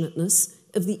affectionateness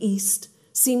of the East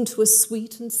seemed to us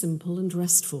sweet and simple and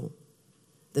restful.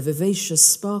 The vivacious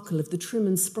sparkle of the trim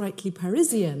and sprightly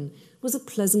Parisienne was a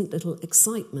pleasant little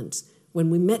excitement when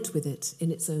we met with it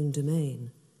in its own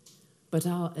domain. But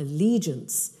our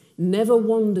allegiance never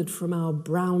wandered from our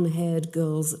brown-haired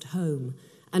girls at home,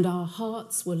 and our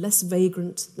hearts were less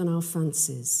vagrant than our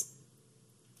fancies.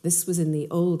 This was in the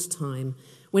old time,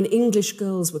 when English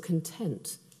girls were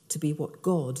content to be what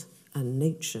God and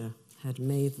nature had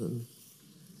made them.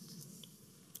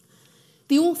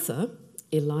 The author,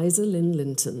 Eliza Lynn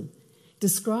Linton,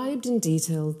 described in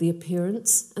detail the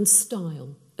appearance and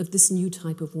style of this new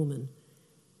type of woman.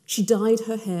 She dyed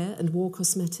her hair and wore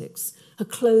cosmetics. Her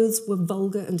clothes were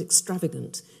vulgar and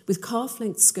extravagant, with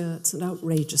calf-length skirts and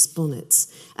outrageous bonnets.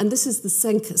 And this is the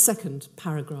second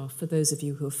paragraph for those of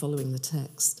you who are following the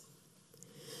text.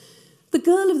 The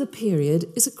girl of the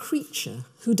period is a creature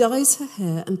who dyes her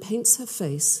hair and paints her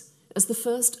face as the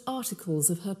first articles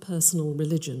of her personal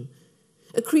religion.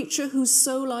 A creature whose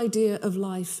sole idea of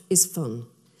life is fun,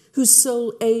 whose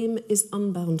sole aim is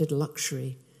unbounded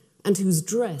luxury, and whose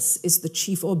dress is the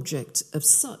chief object of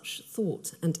such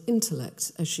thought and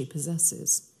intellect as she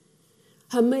possesses.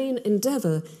 Her main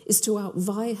endeavour is to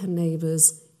outvie her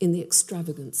neighbours in the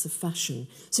extravagance of fashion.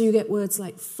 So you get words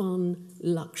like fun,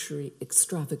 luxury,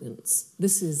 extravagance.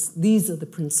 These are the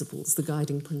principles, the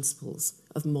guiding principles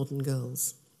of modern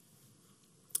girls.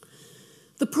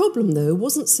 The problem, though,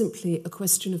 wasn't simply a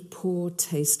question of poor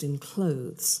taste in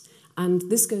clothes. And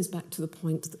this goes back to the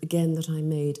point, again, that I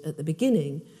made at the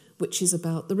beginning, which is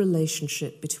about the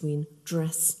relationship between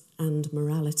dress and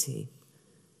morality.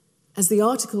 As the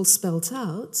article spelt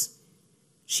out,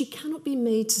 she cannot be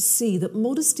made to see that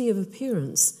modesty of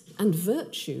appearance and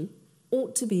virtue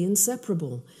ought to be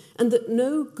inseparable, and that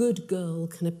no good girl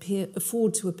can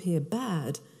afford to appear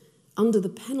bad under the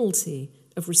penalty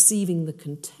of receiving the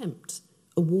contempt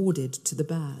awarded to the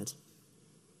bad.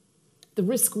 The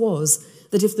risk was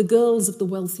that if the girls of the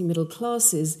wealthy middle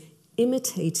classes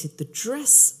imitated the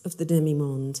dress of the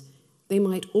demi-monde, they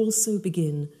might also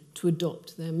begin to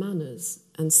adopt their manners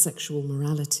and sexual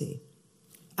morality.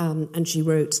 And she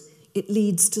wrote, "It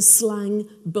leads to slang,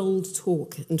 bold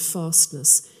talk and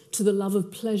fastness, to the love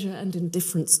of pleasure and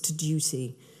indifference to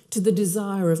duty, to the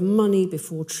desire of money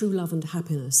before true love and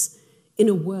happiness, in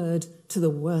a word, to the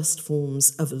worst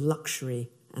forms of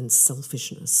luxury and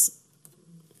selfishness."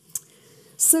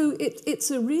 So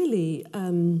it's a really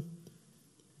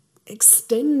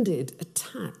extended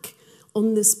attack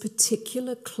on this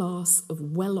particular class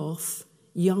of well-off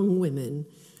young women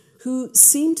who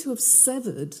seem to have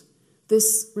severed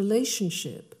this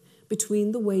relationship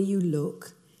between the way you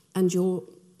look and your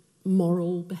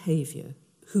moral behaviour,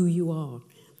 who you are.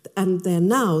 And they're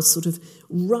now sort of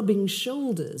rubbing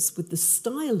shoulders with the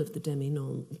style of the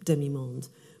demi-monde,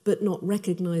 but not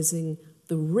recognising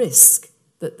the risk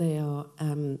that they are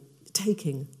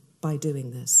taking by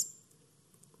doing this.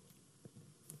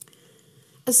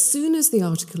 As soon as the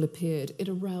article appeared, it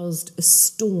aroused a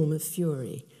storm of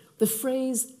fury. The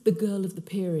phrase, the girl of the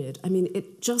period,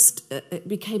 it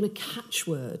became a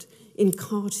catchword in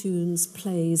cartoons,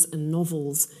 plays and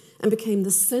novels, and became the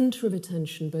centre of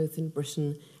attention both in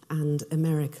Britain and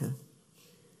America.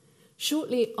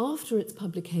 Shortly after its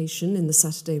publication in the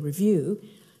Saturday Review,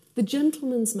 the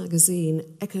gentleman's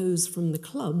magazine Echoes from the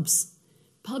Clubs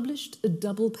published a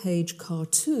double-page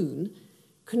cartoon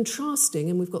contrasting,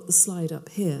 and we've got the slide up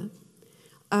here,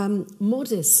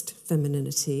 modest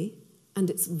femininity and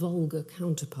its vulgar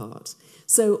counterpart.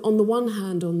 So on the one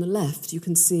hand, on the left, you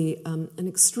can see an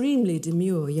extremely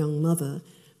demure young mother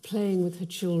playing with her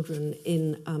children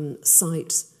in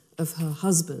sight of her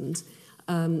husband,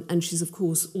 and she's, of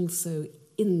course, also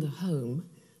in the home,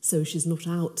 so she's not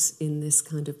out in this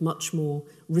kind of much more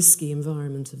risky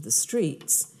environment of the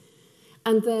streets.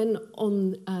 And then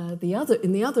in the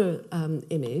other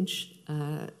image,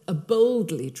 a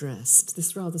boldly dressed,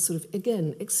 this rather sort of,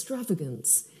 again,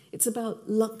 extravagance. It's about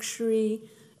luxury,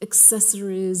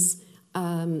 accessories,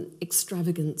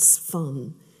 extravagance,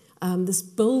 fun. This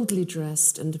boldly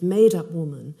dressed and made-up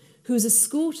woman who's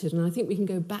escorted, and I think we can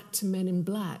go back to Men in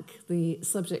Black, the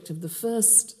subject of the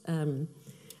first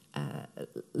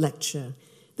lecture,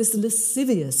 this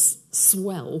lascivious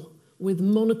swell with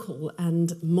monocle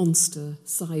and monster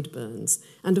sideburns.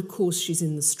 And of course she's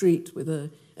in the street with a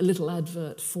little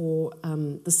advert for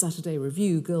the Saturday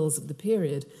Review, Girls of the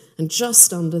Period, and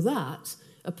just under that,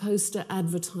 a poster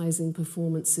advertising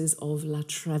performances of La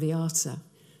Traviata,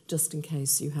 just in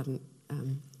case you haven't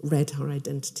read her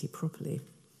identity properly.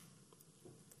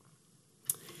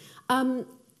 A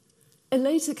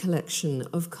later collection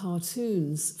of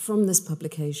cartoons from this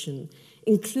publication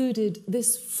included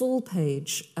this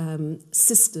full-page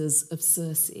Sisters of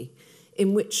Circe,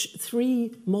 in which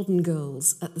three modern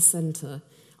girls at the centre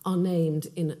are named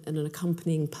in an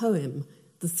accompanying poem,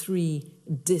 the three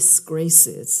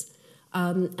disgraces.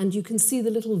 And you can see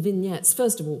the little vignettes.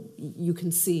 First of all, you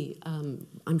can see,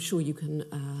 I'm sure you can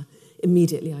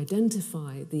immediately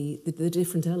identify the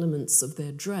different elements of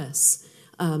their dress.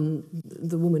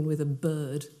 The woman with a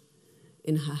bird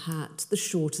in her hat, the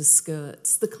shorter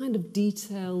skirts, the kind of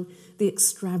detail, the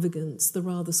extravagance, the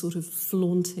rather sort of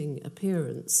flaunting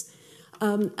appearance.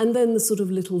 And then the sort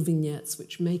of little vignettes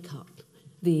which make up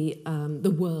the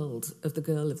world of the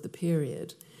girl of the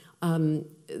period.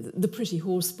 The pretty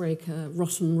horsebreaker,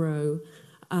 rotten row,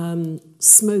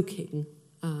 smoking,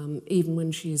 even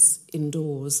when she's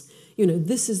indoors. You know,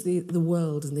 this is the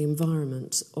world and the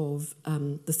environment of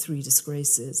the three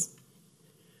disgraces.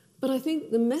 But I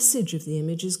think the message of the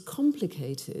image is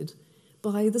complicated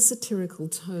by the satirical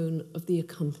tone of the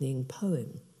accompanying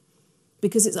poem,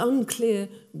 because it's unclear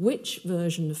which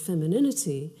version of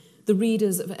femininity the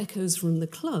readers of Echoes from the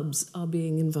Clubs are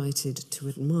being invited to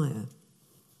admire.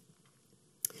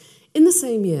 In the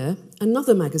same year,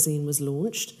 another magazine was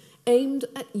launched aimed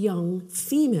at young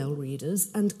female readers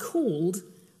and called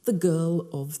The Girl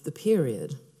of the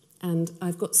Period. And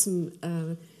I've got some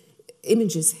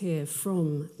images here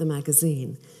from the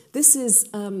magazine. This is,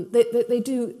 they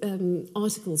do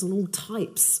articles on all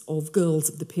types of girls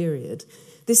of the period.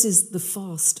 This is the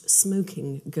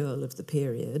fast-smoking girl of the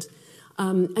period.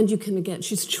 And you can, again,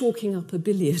 she's chalking up a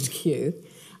billiard cue.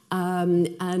 And,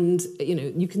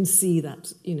 you can see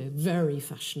that, very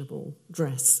fashionable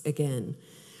dress again.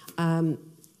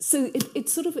 So it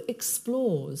sort of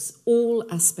explores all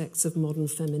aspects of modern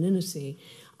femininity.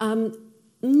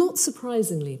 Not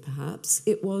surprisingly, perhaps,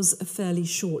 it was a fairly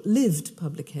short-lived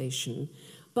publication,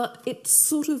 but it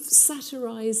sort of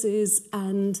satirises,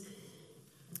 and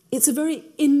it's a very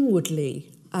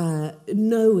inwardly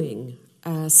knowing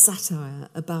satire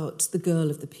about the girl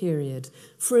of the period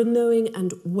for a knowing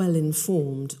and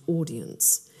well-informed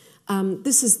audience.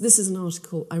 This is an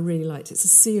article I really liked. It's a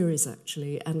series,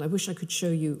 actually, and I wish I could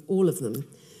show you all of them.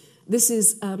 This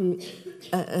is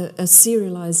a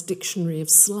serialised dictionary of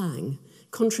slang,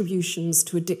 Contributions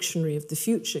to a Dictionary of the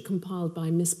Future, compiled by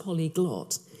Miss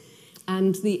Polyglot.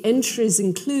 And the entries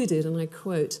included, and I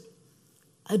quote,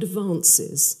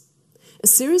 advances, a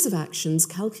series of actions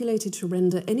calculated to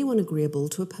render anyone agreeable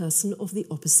to a person of the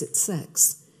opposite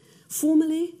sex.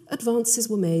 Formerly, advances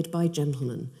were made by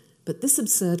gentlemen, but this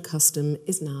absurd custom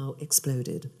is now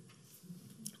exploded.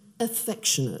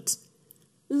 Affectionate,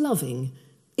 loving,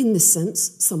 in this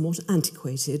sense somewhat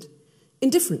antiquated,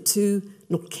 indifferent to,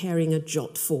 not caring a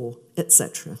jot for,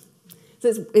 etc.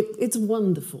 So it's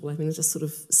wonderful. I mean, it's just sort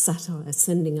of satire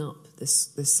sending up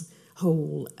this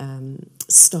whole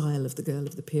style of the girl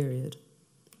of the period.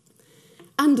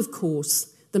 And of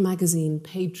course, the magazine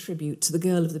paid tribute to the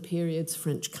girl of the period's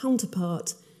French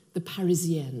counterpart, the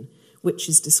Parisienne,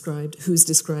 who's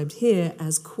described here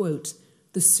as, quote,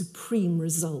 the supreme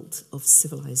result of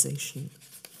civilization.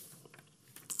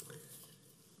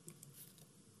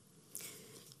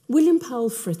 William Powell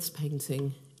Frith's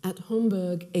painting at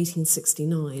Homburg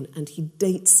 1869, and he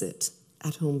dates it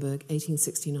at Homburg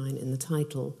 1869 in the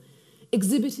title,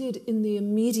 exhibited in the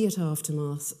immediate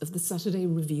aftermath of the Saturday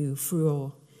Review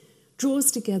furore,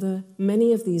 draws together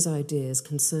many of these ideas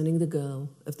concerning the girl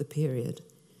of the period.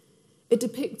 It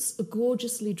depicts a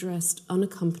gorgeously dressed,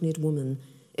 unaccompanied woman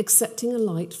accepting a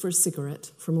light for a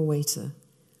cigarette from a waiter.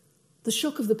 The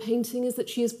shock of the painting is that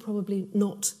she is probably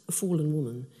not a fallen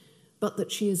woman, but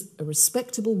that she is a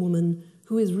respectable woman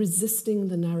who is resisting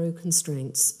the narrow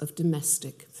constraints of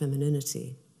domestic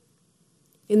femininity.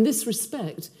 In this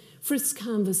respect, Frith's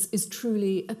canvas is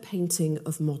truly a painting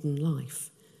of modern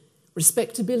life.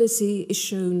 Respectability is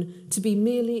shown to be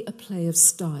merely a play of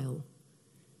style.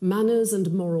 Manners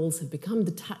and morals have become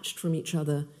detached from each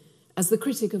other, as the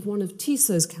critic of one of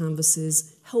Tissot's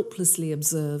canvases helplessly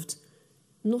observed,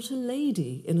 not a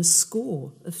lady in a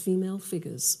score of female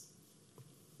figures.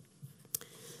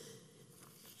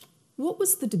 What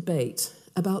was the debate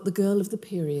about the girl of the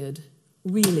period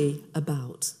really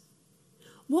about?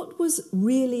 What was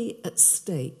really at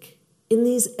stake in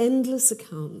these endless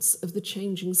accounts of the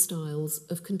changing styles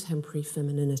of contemporary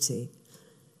femininity?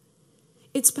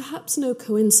 It's perhaps no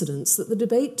coincidence that the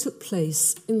debate took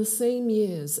place in the same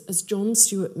years as John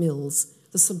Stuart Mill's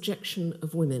The Subjection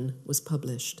of Women was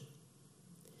published.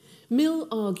 Mill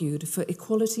argued for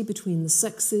equality between the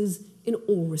sexes in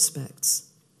all respects.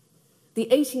 The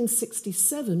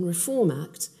 1867 Reform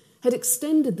Act had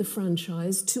extended the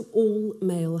franchise to all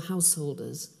male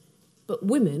householders, but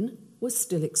women were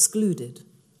still excluded.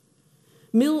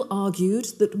 Mill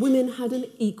argued that women had an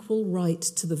equal right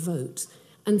to the vote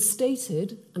and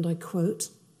stated, and I quote,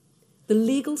 "The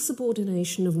legal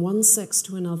subordination of one sex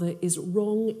to another is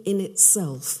wrong in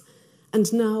itself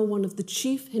and now one of the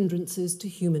chief hindrances to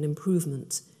human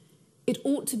improvement. It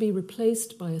ought to be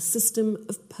replaced by a system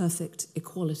of perfect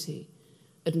equality,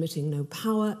 admitting no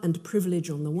power and privilege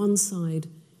on the one side,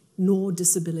 nor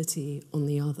disability on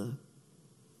the other."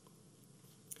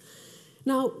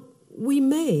 Now, we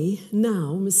may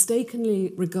now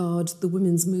mistakenly regard the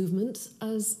women's movement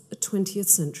as a 20th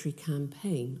century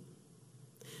campaign.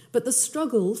 But the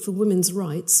struggle for women's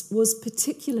rights was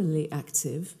particularly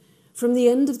active from the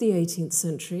end of the 18th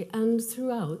century and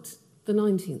throughout the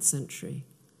 19th century.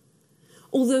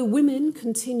 Although women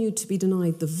continued to be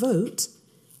denied the vote,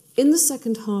 in the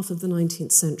second half of the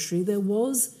 19th century there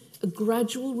was a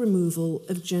gradual removal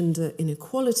of gender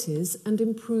inequalities and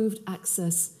improved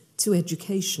access to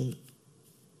education.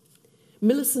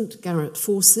 Millicent Garrett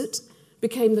Fawcett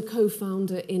became the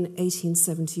co-founder in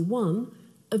 1871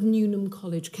 of Newnham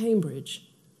College, Cambridge,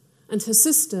 and her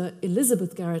sister,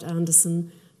 Elizabeth Garrett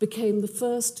Anderson, became the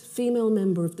first female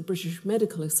member of the British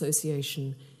Medical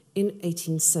Association in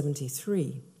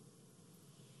 1873.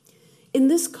 In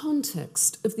this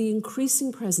context of the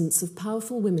increasing presence of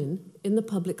powerful women in the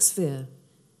public sphere,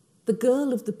 the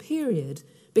girl of the period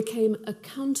became a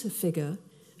counterfigure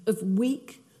of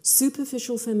weak,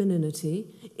 superficial femininity,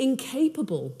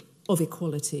 incapable of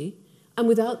equality, and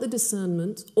without the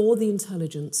discernment or the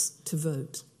intelligence to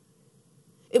vote.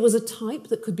 It was a type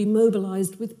that could be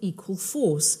mobilized with equal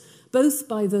force, both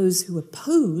by those who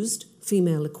opposed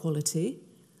female equality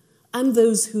and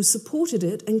those who supported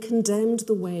it and condemned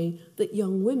the way that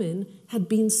young women had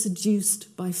been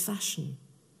seduced by fashion.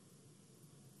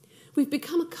 We've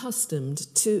become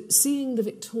accustomed to seeing the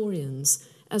Victorians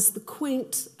as the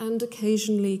quaint and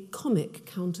occasionally comic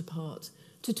counterpart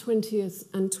to 20th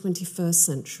and 21st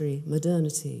century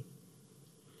modernity.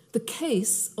 The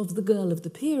case of the girl of the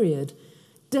period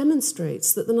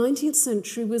demonstrates that the 19th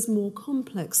century was more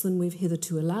complex than we've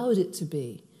hitherto allowed it to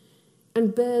be,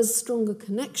 and bears stronger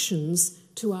connections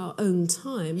to our own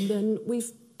time than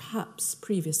we've perhaps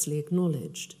previously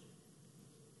acknowledged.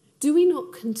 Do we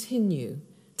not continue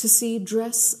to see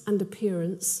dress and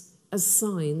appearance as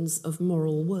signs of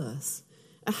moral worth,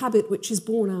 a habit which is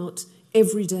borne out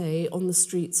every day on the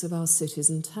streets of our cities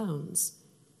and towns?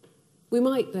 We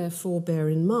might therefore bear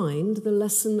in mind the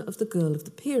lesson of the girl of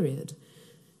the period.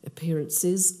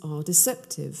 Appearances are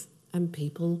deceptive, and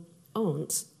people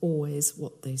aren't always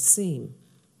what they seem.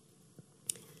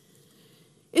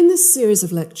 In this series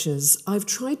of lectures, I've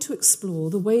tried to explore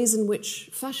the ways in which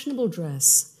fashionable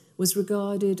dress was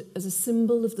regarded as a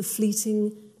symbol of the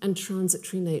fleeting and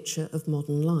transitory nature of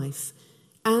modern life,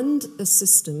 and a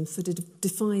system for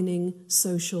defining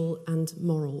social and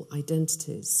moral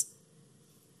identities.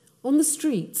 On the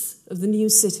streets of the new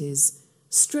cities,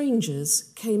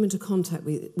 strangers came into contact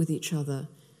with each other,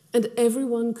 and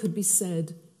everyone could be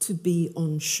said to be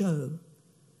on show.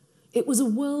 It was a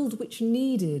world which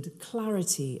needed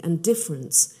clarity and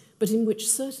difference, but in which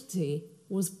certainty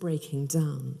was breaking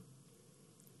down.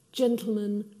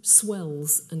 Gentlemen,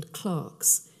 swells and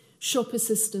clerks, shop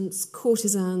assistants,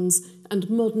 courtesans, and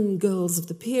modern girls of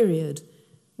the period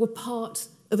were part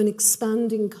of an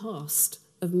expanding cast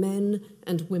of men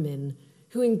and women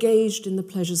who engaged in the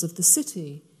pleasures of the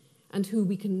city and who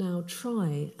we can now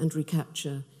try and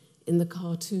recapture in the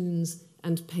cartoons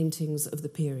and paintings of the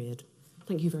period.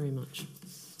 Thank you very much.